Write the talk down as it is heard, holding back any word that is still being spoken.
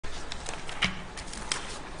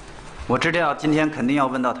我知道今天肯定要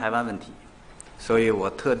问到台湾问题，所以我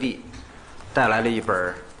特地带来了一本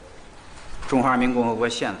《中华人民共和国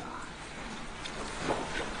宪法》。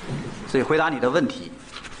所以回答你的问题，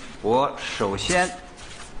我首先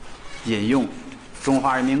引用《中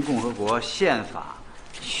华人民共和国宪法》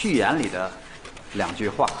序言里的2句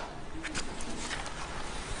话：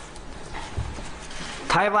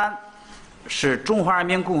台湾是中华人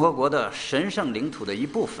民共和国的神圣领土的一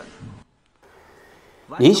部分。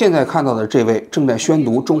您现在看到的这位正在宣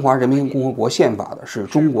读《中华人民共和国宪法》的是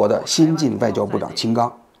中国的新晋外交部长秦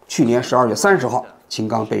刚。去年12月30号，秦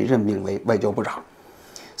刚被任命为外交部长。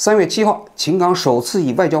3月7号，秦刚首次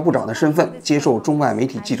以外交部长的身份接受中外媒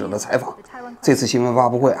体记者的采访。这次新闻发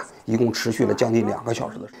布会一共持续了将近2个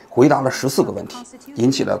小时的，回答了14个问题，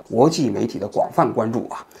引起了国际媒体的广泛关注。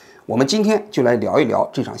我们今天就来聊一聊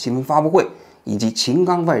这场新闻发布会以及秦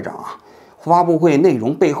刚外长发布会内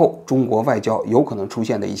容背后中国外交有可能出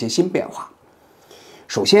现的一些新变化。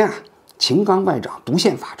首先秦刚外长读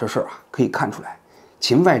宪法这事儿可以看出来，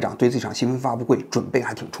秦外长对这场新闻发布会准备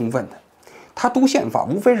还挺充分的。他读宪法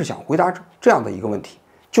无非是想回答这样的一个问题，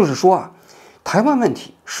就是说台湾问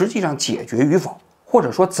题实际上解决与否，或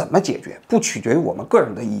者说怎么解决，不取决于我们个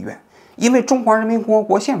人的意愿，因为中华人民共和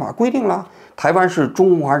国宪法规定了，台湾是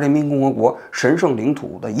中华人民共和国神圣领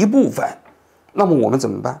土的一部分。那么我们怎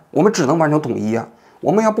么办？我们只能完成统一我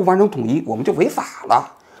们要不完成统一，我们就违法了。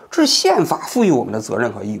这是宪法赋予我们的责任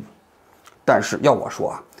和义务。但是要我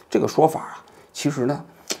说这个说法其实呢，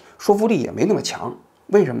说服力也没那么强。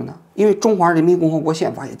为什么呢？因为中华人民共和国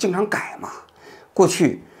宪法也经常改嘛。过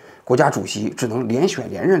去国家主席只能连选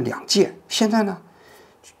连任2届，现在呢，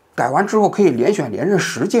改完之后可以连选连任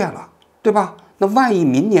10届了，对吧？那万一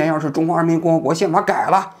明年要是中华人民共和国宪法改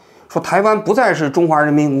了，说台湾不再是中华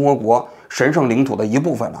人民共和国神圣领土的一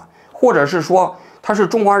部分了，或者是说它是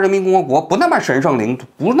中华人民共和国不那么神圣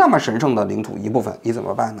的领土一部分，你怎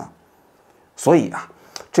么办呢？所以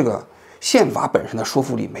这个宪法本身的说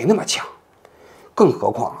服力没那么强，更何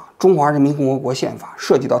况中华人民共和国宪法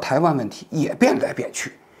涉及到台湾问题也变来变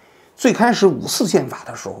去。最开始54宪法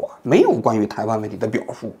的时候没有关于台湾问题的表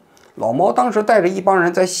述，老毛当时带着一帮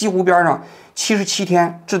人在西湖边上77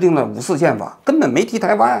天制定了54宪法，根本没提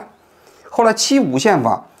台湾。后来75宪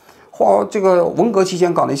法这个文革期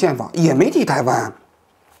间搞的宪法也没提台湾。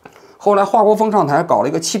后来华国锋上台搞了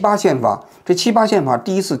一个78宪法，这78宪法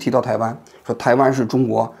第一次提到台湾，说台湾是中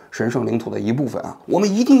国神圣领土的一部分我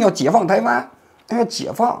们一定要解放台湾。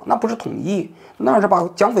解放那不是统一，那是把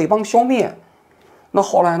蒋匪帮消灭。那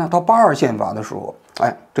后来呢，到82宪法的时候，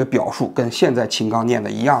这表述跟现在秦刚念的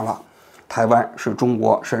一样了，台湾是中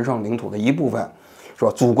国神圣领土的一部分，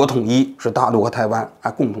说祖国统一是大陆和台湾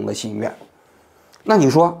共同的心愿。那你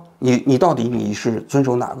说你到底你是遵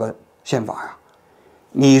守哪个宪法呀？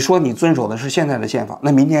你说你遵守的是现在的宪法，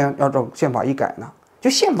那明天要这宪法一改呢，就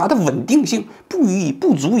宪法的稳定性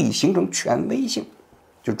不足以形成权威性，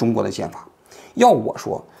就中国的宪法。要我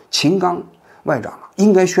说，秦刚外长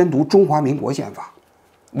应该宣读中华民国宪法。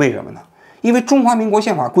为什么呢？因为中华民国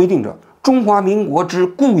宪法规定着中华民国之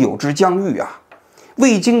固有之疆域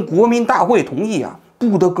未经国民大会同意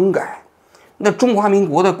不得更改。那中华民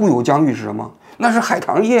国的固有疆域是什么？那是海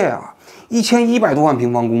棠叶1100多万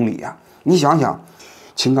平方公里你想想，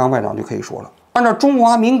秦刚外长就可以说了，按照中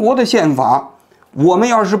华民国的宪法，我们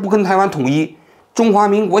要是不跟台湾统一，中华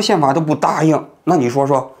民国宪法都不答应，那你说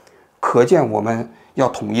说，可见我们要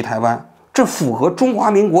统一台湾，这符合中华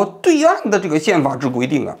民国对岸的这个宪法之规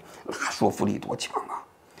定那说服力多强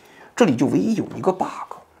这里就唯一有一个 bug，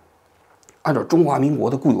 按照中华民国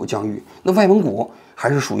的固有疆域，那外蒙古还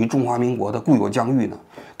是属于中华民国的固有疆域呢。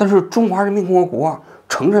但是中华人民共和国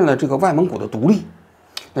承认了这个外蒙古的独立，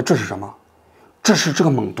那这是什么？这是这个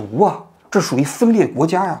蒙独这属于分裂国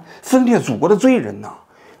家分裂祖国的罪人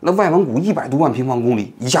那外蒙古100多万平方公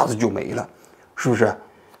里一下子就没了，是不是？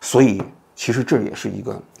所以其实这也是一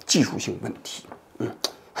个技术性问题。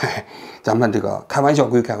咱们这个开玩笑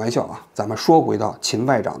归开玩笑咱们说回到秦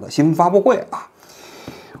外长的新闻发布会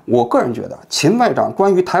我个人觉得秦外长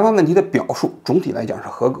关于台湾问题的表述总体来讲是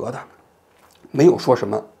合格的，没有说什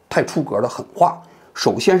么太出格的狠话。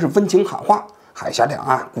首先是温情喊话，海峡两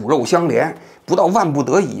岸骨肉相连，不到万不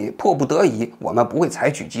得已迫不得已我们不会采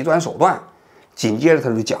取极端手段。紧接着他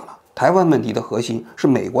就讲了台湾问题的核心是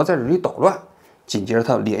美国在这里捣乱。紧接着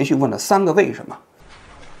他连续问了3个为什么。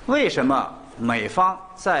为什么美方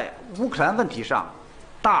在乌克兰问题上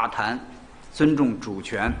大谈尊重主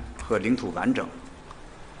权和领土完整，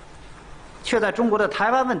却在中国的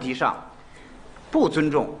台湾问题上不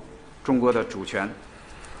尊重中国的主权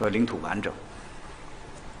和领土完整？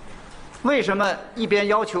为什么一边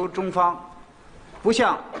要求中方不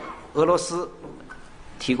向俄罗斯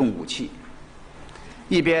提供武器，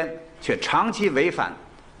一边却长期违反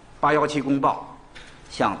817公报，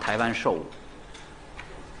向台湾售武，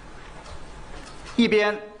一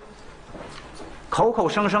边口口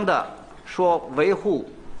声声地说维护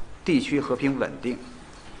地区和平稳定，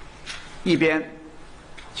一边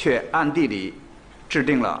却暗地里制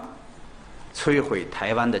定了摧毁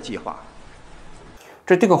台湾的计划。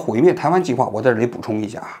这个毁灭台湾计划，我在这里补充一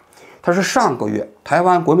下啊，它是上个月台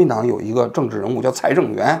湾国民党有一个政治人物叫蔡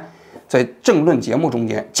正元，在政论节目中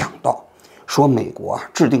间讲到，说美国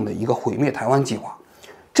制定了一个毁灭台湾计划。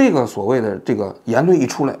这个所谓的这个言论一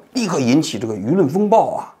出来，立刻引起这个舆论风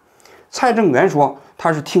暴啊。蔡正元说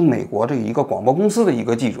他是听美国这一个广播公司的一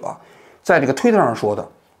个记者在这个推特上说的，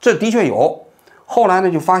这的确有。后来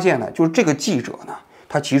呢就发现呢，就是这个记者呢，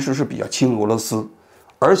他其实是比较亲俄罗斯，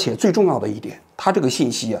而且最重要的一点，他这个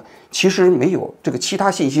信息啊，其实没有这个其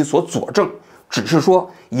他信息所佐证，只是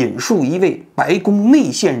说引述一位白宫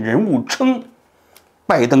内线人物称，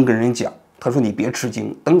拜登跟人讲，他说你别吃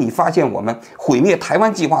惊，等你发现我们毁灭台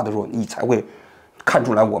湾计划的时候，你才会看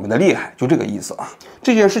出来我们的厉害，就这个意思啊。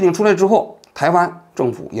这件事情出来之后，台湾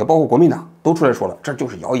政府也包括国民党都出来说了，这就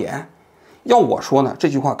是谣言。要我说呢，这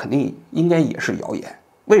句话肯定应该也是谣言。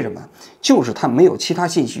为什么？就是他没有其他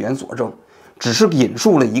信息源佐证，只是引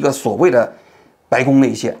述了一个所谓的白宫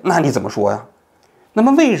内线，那你怎么说呀？那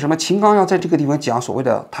么为什么秦刚要在这个地方讲所谓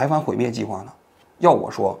的台湾毁灭计划呢？要我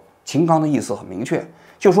说，秦刚的意思很明确，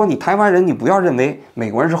就说你台湾人，你不要认为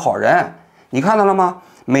美国人是好人，你看到了吗？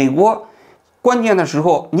美国关键的时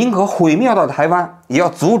候宁可毁灭到台湾，也要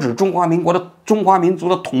阻止中华民族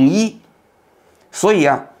的统一。所以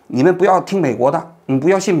啊，你们不要听美国的，你不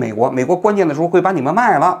要信美国，美国关键的时候会把你们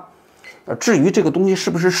卖了。至于这个东西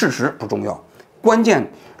是不是事实不重要，关键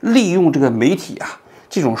利用这个媒体啊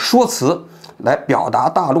这种说辞来表达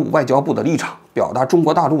大陆外交部的立场，表达中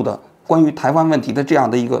国大陆的关于台湾问题的这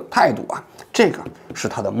样的一个态度啊，这个是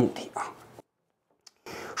他的目的啊。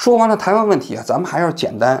说完了台湾问题啊，咱们还要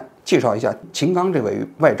简单介绍一下秦刚这位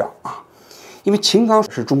外长啊，因为秦刚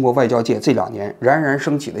是中国外交界这2年冉冉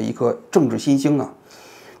升起的一颗政治新星啊。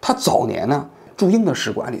他早年呢驻英的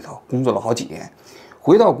使馆里头工作了好几年，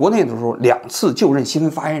回到国内的时候2次就任新闻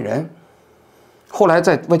发言人，后来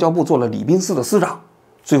在外交部做了礼宾司的司长，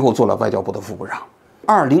最后做了外交部的副部长。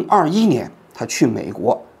2021年他去美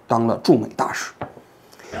国当了驻美大使。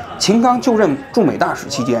秦刚就任驻美大使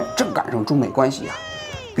期间，正赶上中美关系啊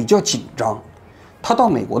比较紧张。他到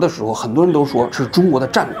美国的时候，很多人都说是中国的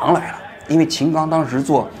战狼来了，因为秦刚当时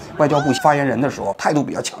做外交部发言人的时候态度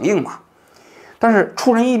比较强硬嘛。但是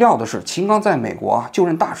出人意料的是，秦刚在美国就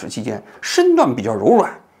任大使期间身段比较柔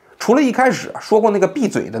软，除了一开始说过那个闭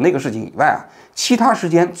嘴的那个事情以外啊，其他时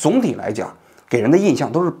间总体来讲给人的印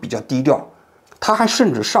象都是比较低调。他还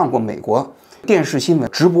甚至上过美国电视新闻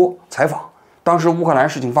直播采访。当时乌克兰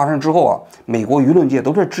事情发生之后啊，美国舆论界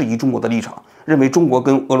都在质疑中国的立场，认为中国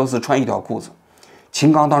跟俄罗斯穿一条裤子。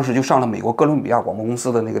秦刚当时就上了美国哥伦比亚广播公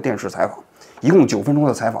司的那个电视采访，一共9分钟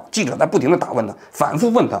的采访，记者在不停地打问他，反复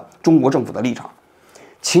问他中国政府的立场。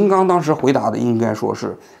秦刚当时回答的应该说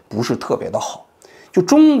是不是特别的好，就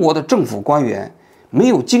中国的政府官员没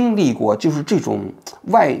有经历过就是这种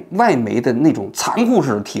外媒的那种残酷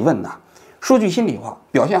式的提问呐。说句心里话，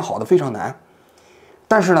表现好的非常难，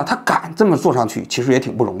但是呢，他敢这么做上去，其实也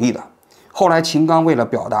挺不容易的。后来秦刚为了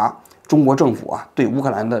表达中国政府对乌克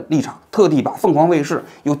兰的立场，特地把凤凰卫视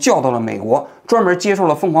又叫到了美国，专门接受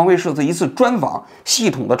了凤凰卫视的一次专访，系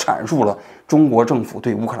统的阐述了中国政府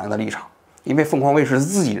对乌克兰的立场。因为凤凰卫视是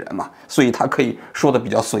自己人嘛，所以他可以说的比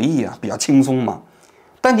较随意比较轻松嘛。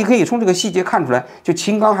但你可以从这个细节看出来，就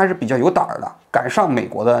秦刚还是比较有胆的，敢上美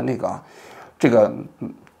国的这个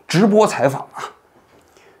直播采访啊。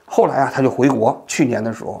后来他就回国，去年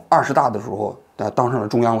的时候20大的时候当上了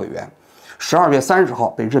中央委员，12月30号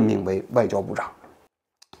被任命为外交部长。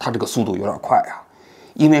他这个速度有点快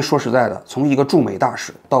因为说实在的，从一个驻美大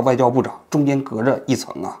使到外交部长中间隔着一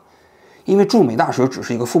层因为驻美大使只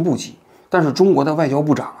是一个副部级，但是中国的外交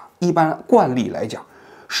部长一般惯例来讲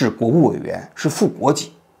是国务委员，是副国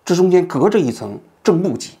级，这中间隔着一层正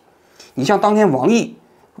部级。你像当年王毅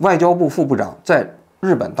外交部副部长在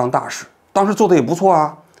日本当大使，当时做的也不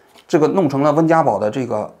错这个弄成了温家宝的这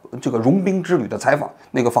个融冰之旅的采访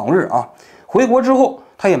那个访日回国之后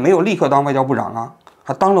他也没有立刻当外交部长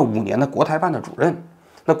他当了5年的国台办的主任。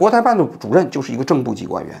那国台办的主任就是一个正部级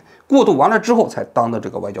官员，过渡完了之后才当的这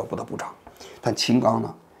个外交部的部长。但秦刚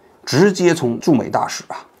呢，直接从驻美大使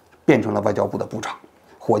变成了外交部的部长，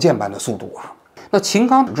火箭般的速度那秦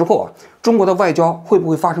刚之后中国的外交会不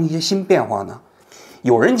会发生一些新变化呢？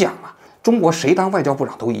有人讲中国谁当外交部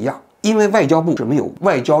长都一样，因为外交部是没有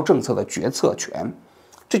外交政策的决策权。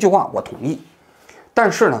这句话我同意，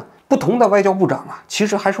但是呢，不同的外交部长啊，其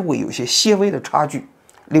实还是会有一些些微的差距。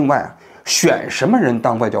另外啊，选什么人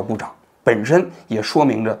当外交部长，本身也说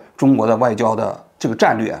明着中国的外交的这个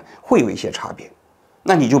战略啊，会有一些差别。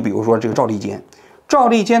那你就比如说这个赵立坚，赵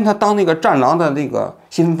立坚他当那个战狼的那个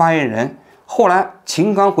新闻发言人，后来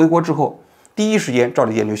秦刚回国之后，第一时间赵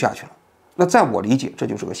立坚就下去了。那在我理解，这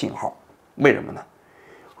就是个信号。为什么呢？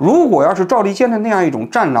如果要是赵立坚的那样一种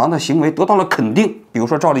战狼的行为得到了肯定，比如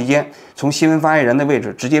说赵立坚从新闻发言人的位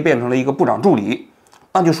置直接变成了一个部长助理，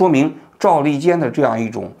那就说明赵立坚的这样一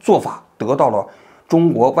种做法得到了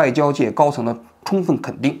中国外交界高层的充分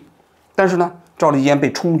肯定。但是呢，赵立坚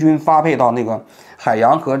被充军发配到那个海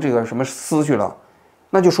洋和这个什么司去了，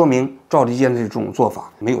那就说明赵立坚的这种做法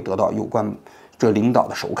没有得到有关这领导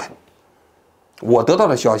的首肯。我得到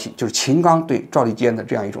的消息就是秦刚对赵立坚的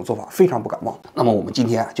这样一种做法非常不感冒。那么我们今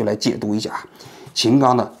天就来解读一下秦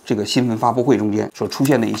刚的这个新闻发布会中间所出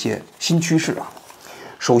现的一些新趋势啊。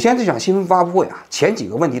首先，这场新闻发布会啊，前几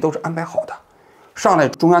个问题都是安排好的。上来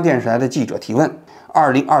中央电视台的记者提问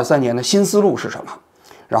2023年的新思路是什么，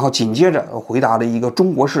然后紧接着回答了一个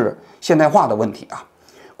中国式现代化的问题啊。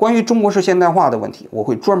关于中国式现代化的问题，我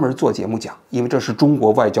会专门做节目讲，因为这是中国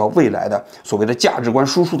外交未来的所谓的价值观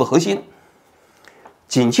输出的核心。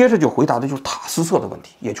紧接着就回答的就是塔斯特的问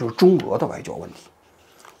题，也就是中俄的外交问题。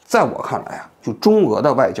在我看来啊，就中俄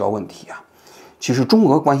的外交问题啊，其实中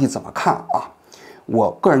俄关系怎么看啊？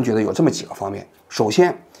我个人觉得有这么几个方面。首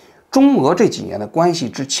先，中俄这几年的关系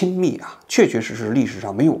之亲密啊，确确实实历史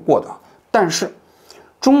上没有过的。但是，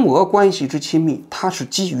中俄关系之亲密，它是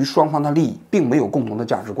基于双方的利益，并没有共同的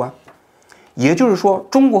价值观。也就是说，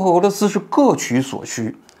中国和俄罗斯是各取所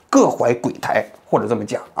需，各怀鬼胎，或者这么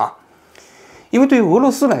讲啊。因为对于俄罗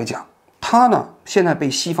斯来讲，他呢现在被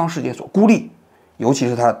西方世界所孤立，尤其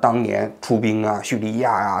是他当年出兵啊，叙利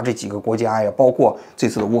亚呀这几个国家呀，包括这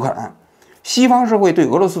次的乌克兰，西方社会对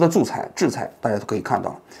俄罗斯的制裁，大家都可以看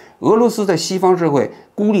到，俄罗斯在西方社会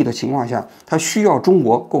孤立的情况下，他需要中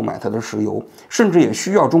国购买它的石油，甚至也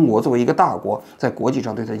需要中国作为一个大国在国际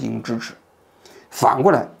上对它进行支持。反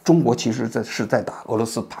过来，中国其实是在打俄罗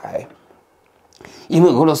斯牌，因为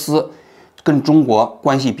俄罗斯跟中国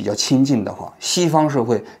关系比较亲近的话，西方社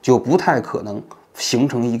会就不太可能形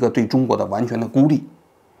成一个对中国的完全的孤立，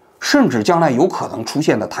甚至将来有可能出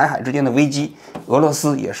现的台海之间的危机，俄罗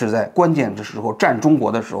斯也是在关键的时候战中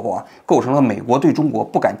国的时候啊，构成了美国对中国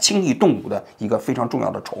不敢轻易动武的一个非常重要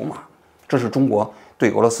的筹码。这是中国对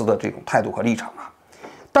俄罗斯的这种态度和立场啊。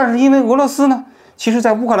但是因为俄罗斯呢，其实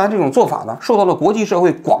在乌克兰这种做法呢，受到了国际社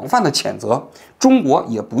会广泛的谴责，中国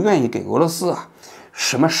也不愿意给俄罗斯啊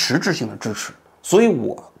什么实质性的支持，所以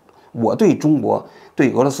我对中国对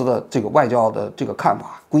俄罗斯的这个外交的这个看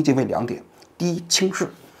法归结为两点：第一，轻视，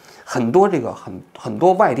很多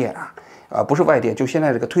外电啊，不是外电，就现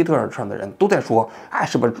在这个推特上的人都在说，哎，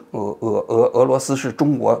是不是俄罗斯是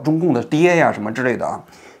中共的爹呀什么之类的啊？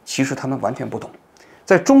其实他们完全不懂，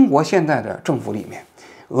在中国现在的政府里面，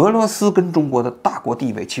俄罗斯跟中国的大国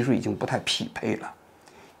地位其实已经不太匹配了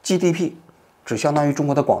 ，GDP 只相当于中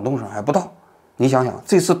国的广东省还不到。你想想，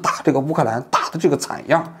这次打这个乌克兰打的这个惨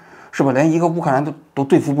样，是吧？连一个乌克兰都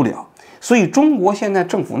对付不了。所以中国现在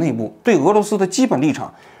政府内部对俄罗斯的基本立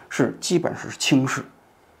场基本是轻视，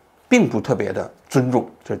并不特别的尊重，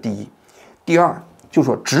这是第一。第二，就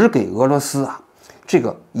说只给俄罗斯啊这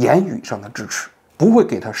个言语上的支持，不会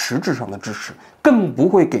给他实质上的支持，更不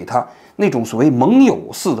会给他那种所谓盟友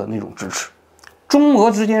似的那种支持。中俄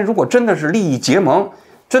之间如果真的是利益结盟，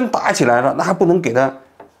真打起来了，那还不能给他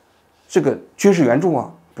这个军事援助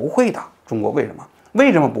啊？不会的。中国为什么？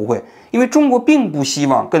为什么不会？因为中国并不希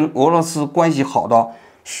望跟俄罗斯关系好到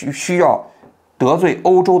需要得罪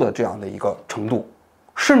欧洲的这样的一个程度，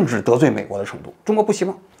甚至得罪美国的程度。中国不希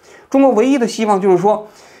望。中国唯一的希望就是说，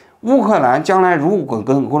乌克兰将来如果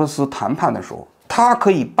跟俄罗斯谈判的时候，他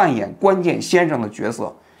可以扮演关键先生的角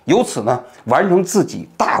色，由此呢完成自己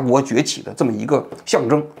大国崛起的这么一个象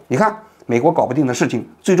征。你看，美国搞不定的事情，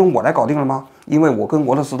最终我来搞定了吗？因为我跟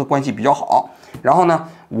俄罗斯的关系比较好，然后呢，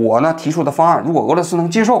我呢提出的方案，如果俄罗斯能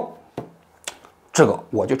接受，这个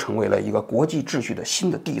我就成为了一个国际秩序的新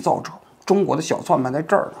的缔造者。中国的小算盘在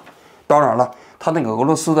这儿呢。当然了，他那个俄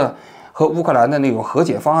罗斯的和乌克兰的那种和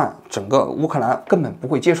解方案，整个乌克兰根本不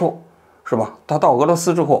会接受，是吧？他到俄罗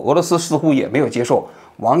斯之后，俄罗斯似乎也没有接受。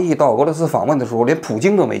王毅到俄罗斯访问的时候，连普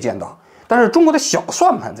京都没见到。但是中国的小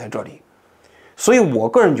算盘在这里。所以我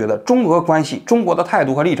个人觉得，中俄关系，中国的态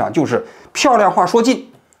度和立场就是漂亮话说尽，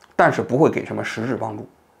但是不会给什么实质帮助，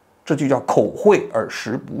这就叫口惠而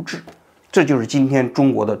实不至。这就是今天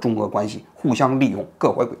中国的中俄关系互相利用，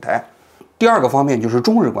各怀鬼胎。第二个方面就是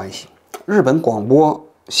中日关系。日本广播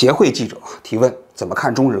协会记者提问：怎么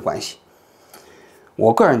看中日关系？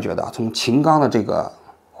我个人觉得，从秦刚的这个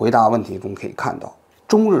回答问题中可以看到，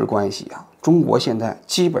中日关系啊，中国现在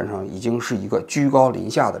基本上已经是一个居高临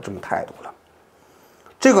下的这么态度了。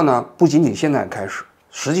这个呢，不仅仅现在开始，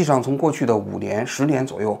实际上从过去的5年、10年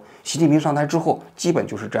左右，习近平上台之后，基本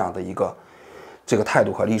就是这样的一个这个态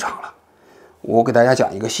度和立场了。我给大家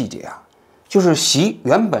讲一个细节啊，就是习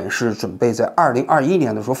原本是准备在2021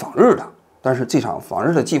年的时候访日的，但是这场访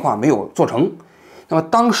日的计划没有做成。那么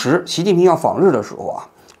当时习近平要访日的时候啊，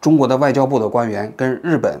中国的外交部的官员跟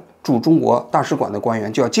日本驻中国大使馆的官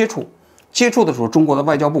员就要接触。接触的时候，中国的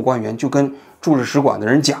外交部官员就跟驻日使馆的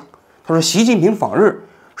人讲，他说习近平访日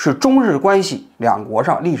是中日关系两国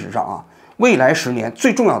上历史上啊未来10年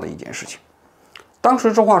最重要的一件事情。当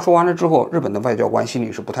时这话说完了之后，日本的外交官心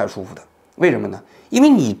里是不太舒服的。为什么呢？因为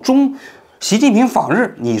习近平访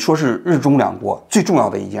日，你说是日中两国最重要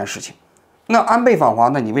的一件事情，那安倍访华，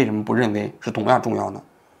那你为什么不认为是同样重要呢？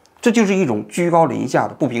这就是一种居高临下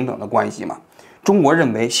的不平等的关系嘛。中国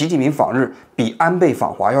认为习近平访日比安倍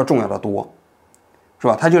访华要重要的多，是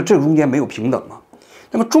吧？它就这中间没有平等嘛。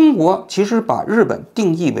那么中国其实把日本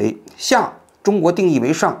定义为下，中国定义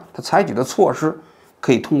为上，它采取的措施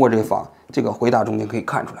可以通过这个回答中间可以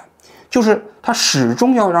看出来，就是它始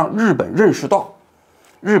终要让日本认识到，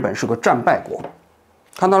日本是个战败国，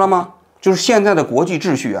看到了吗？就是现在的国际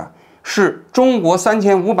秩序啊，是中国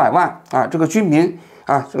3500万啊这个军民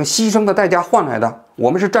啊这个牺牲的代价换来的。我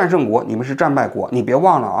们是战胜国，你们是战败国，你别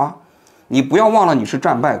忘了啊，你不要忘了你是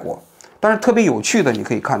战败国。但是特别有趣的，你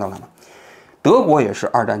可以看到了吗？德国也是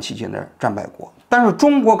2战期间的战败国，但是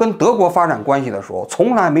中国跟德国发展关系的时候，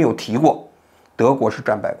从来没有提过德国是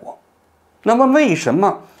战败国。那么为什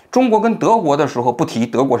么中国跟德国的时候不提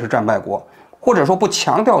德国是战败国，或者说不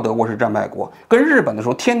强调德国是战败国，跟日本的时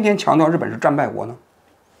候天天强调日本是战败国呢？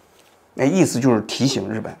那意思就是提醒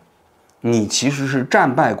日本，你其实是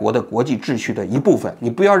战败国的国际秩序的一部分，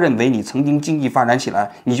你不要认为你曾经经济发展起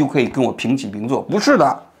来，你就可以跟我平起平坐，不是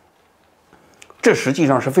的。这实际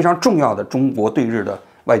上是非常重要的中国对日的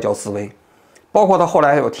外交思维，包括他后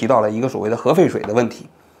来又提到了一个所谓的核废水的问题，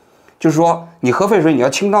就是说你核废水你要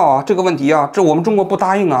倾倒啊，这个问题啊，这我们中国不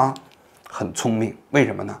答应啊，很聪明。为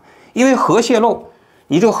什么呢？因为核泄漏，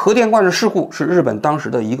你这个核电罐的事故是日本当时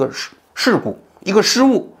的一个事故，一个失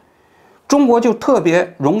误，中国就特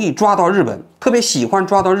别容易抓到日本，特别喜欢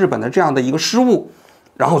抓到日本的这样的一个失误，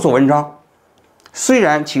然后做文章。虽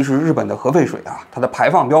然其实日本的核废水啊，它的排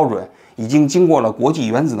放标准已经经过了国际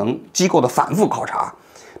原子能机构的反复考察，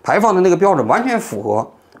排放的那个标准完全符合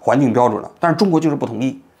环境标准了，但是中国就是不同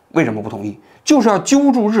意。为什么不同意？就是要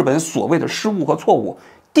揪住日本所谓的失误和错误，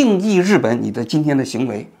定义日本你的今天的行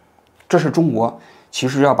为。这是中国其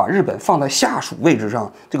实要把日本放在下属位置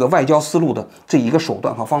上这个外交思路的这一个手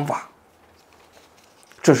段和方法。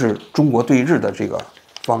这是中国对日的这个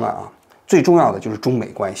方案啊。最重要的就是中美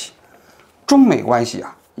关系。中美关系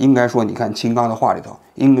啊，应该说你看秦刚的话里头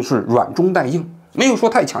应该是软中带硬，没有说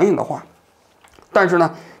太强硬的话，但是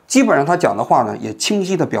呢基本上他讲的话呢也清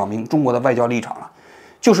晰地表明中国的外交立场了，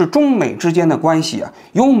就是中美之间的关系啊，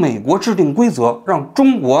由美国制定规则，让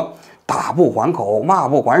中国打不还口骂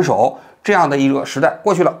不还手，这样的一个时代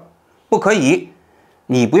过去了，不可以。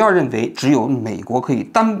你不要认为只有美国可以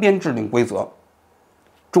单边制定规则，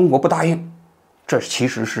中国不答应，这其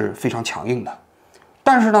实是非常强硬的。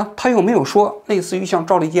但是呢，他又没有说类似于像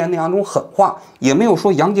赵立坚那样一种狠话，也没有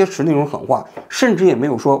说杨洁篪那种狠话，甚至也没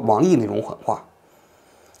有说王毅那种狠话，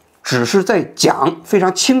只是在讲，非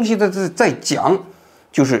常清晰的在讲，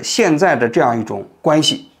就是现在的这样一种关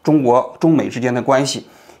系，中美之间的关系，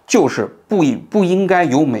就是不应该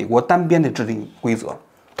由美国单边的制定规则。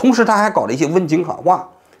同时他还搞了一些温情喊话，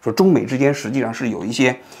说中美之间实际上是有一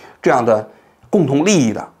些这样的共同利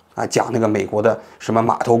益的啊，讲那个美国的什么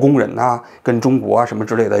码头工人啊，跟中国啊什么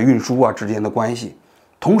之类的运输啊之间的关系。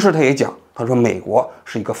同时他也讲，他说美国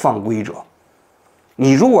是一个放规者，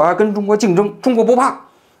你如果要跟中国竞争，中国不怕，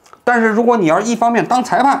但是如果你要一方面当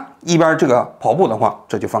裁判，一边这个跑步的话，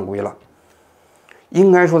这就犯规了。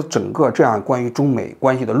应该说整个这样关于中美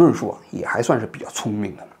关系的论述也还算是比较聪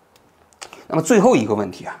明的。那么最后一个问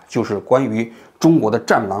题啊，就是关于中国的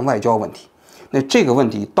战狼外交问题。那这个问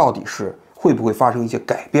题到底是会不会发生一些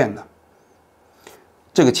改变呢？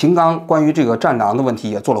这个秦刚关于这个战狼的问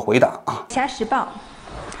题也做了回答啊。《时报》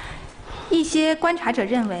一些观察者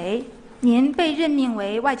认为，您被任命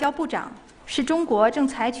为外交部长，是中国正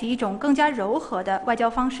采取一种更加柔和的外交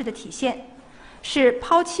方式的体现，是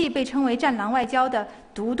抛弃被称为战狼外交的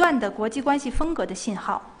独断的国际关系风格的信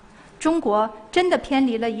号。中国真的偏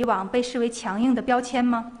离了以往被视为强硬的标签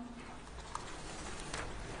吗？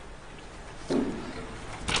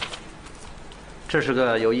这是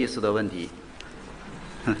个有意思的问题。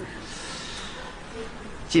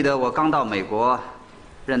记得我刚到美国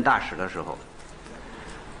任大使的时候，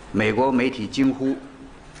美国媒体惊呼：“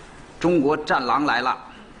中国战狼来了！”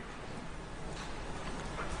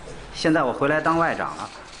现在我回来当外长了，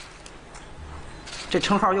这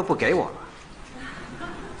称号又不给我了，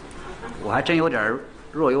我还真有点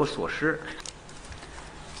若有所失。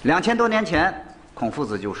2000多年前，孔夫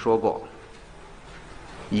子就说过：“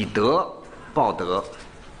以德报德，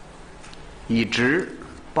以直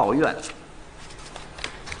报怨。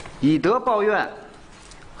以德报怨，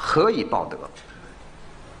何以报德？”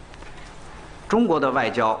中国的外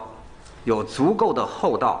交有足够的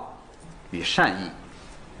厚道与善意，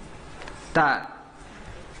但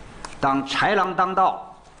当豺狼当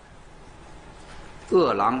道，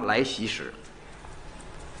恶狼来袭时，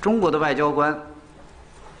中国的外交官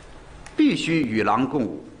必须与狼共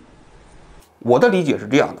舞。我的理解是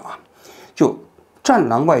这样的啊，就战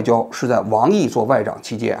狼外交是在王毅做外长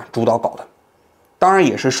期间主导搞的，当然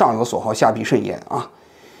也是上有所好下必甚焉啊。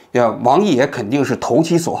王毅也肯定是投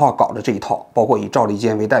其所好搞的这一套，包括以赵立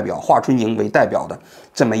坚为代表、华春莹为代表的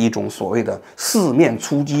这么一种所谓的四面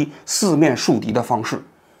出击、四面树敌的方式。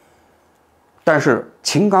但是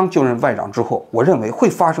秦刚就任外长之后，我认为会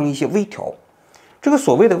发生一些微调。这个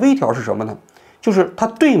所谓的微调是什么呢？就是他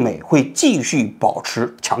对美会继续保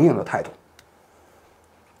持强硬的态度，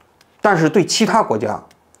但是对其他国家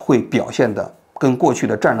会表现的跟过去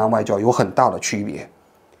的战狼外交有很大的区别。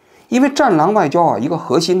因为战狼外交啊，一个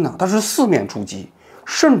核心呢，它是四面出击，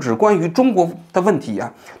甚至关于中国的问题啊，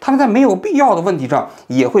他们在没有必要的问题上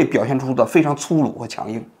也会表现出的非常粗鲁和强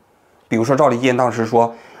硬。比如说赵立坚当时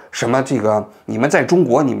说什么这个你们在中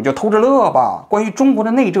国你们就偷着乐吧，关于中国的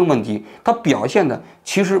内政问题，他表现的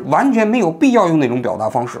其实完全没有必要用那种表达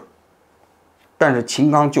方式。但是秦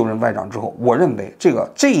刚就任外长之后，我认为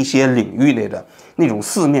这些领域内的那种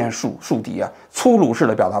四面树敌啊，粗鲁式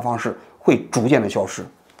的表达方式会逐渐的消失。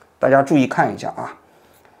大家注意看一下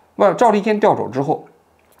啊，赵立坚调走之后，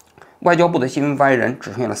外交部的新闻发言人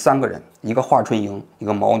只剩下了3个人，一个华春莹，一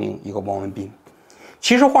个毛宁，一个王文斌。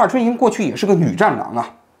其实华春莹过去也是个女战狼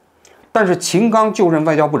啊，但是秦刚就任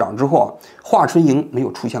外交部长之后啊，华春莹没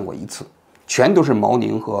有出现过一次，全都是毛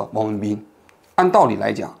宁和王文斌。按道理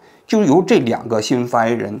来讲，就由这2个新闻发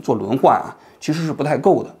言人做轮换啊，其实是不太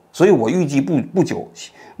够的。所以我预计不久，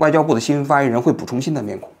外交部的新闻发言人会补充新的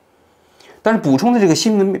面孔。但是补充的这个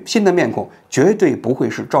新的面孔绝对不会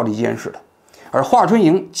是赵立坚式的，而华春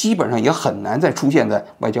莹基本上也很难再出现在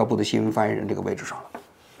外交部的新闻发言人这个位置上了。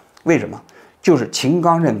为什么？就是秦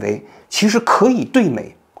刚认为，其实可以对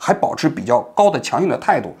美还保持比较高的强硬的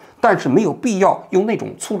态度，但是没有必要用那种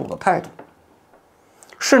粗鲁的态度，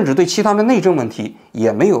甚至对其他的内政问题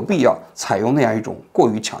也没有必要采用那样一种过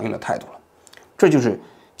于强硬的态度了。这就是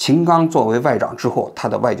秦刚作为外长之后他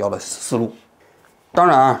的外交的思路。当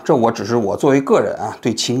然啊，这只是我作为个人啊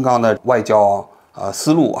对秦刚的外交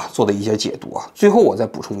思路啊做的一些解读啊。最后我再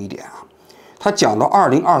补充一点啊，他讲到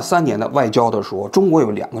2023年的外交的时候，中国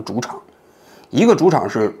有2个主场，一个主场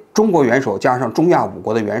是中国元首加上中亚5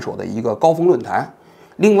国的元首的一个高峰论坛，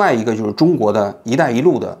另外一个就是中国的一带一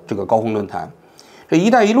路的这个高峰论坛。这一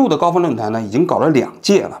带一路的高峰论坛呢，已经搞了2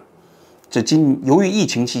届了。由于疫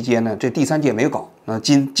情期间呢，这第3届没搞，那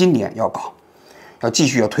今年要搞，要继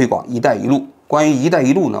续推广一带一路。关于一带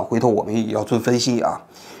一路呢，回头我们也要做分析啊。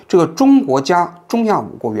这个中国加中亚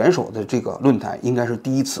5国元首的这个论坛应该是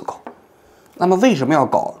第1次搞。那么为什么要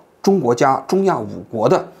搞中国加中亚5国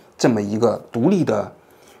的这么一个独立的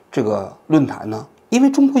这个论坛呢？因为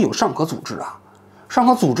中国有上合组织啊，上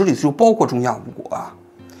合组织里就包括中亚5国啊，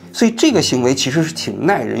所以这个行为其实是挺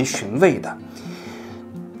耐人寻味的。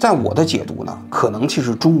在我的解读呢，可能其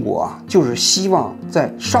实中国啊，就是希望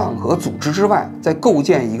在上合组织之外，再构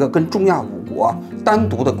建一个跟中亚5国单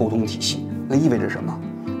独的沟通体系。那意味着什么？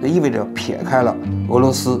那意味着撇开了俄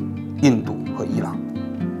罗斯、印度和伊朗。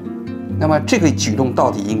那么这个举动到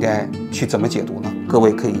底应该去怎么解读呢？各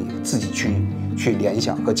位可以自己去联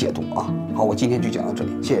想和解读啊。好，我今天就讲到这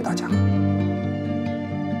里，谢谢大家。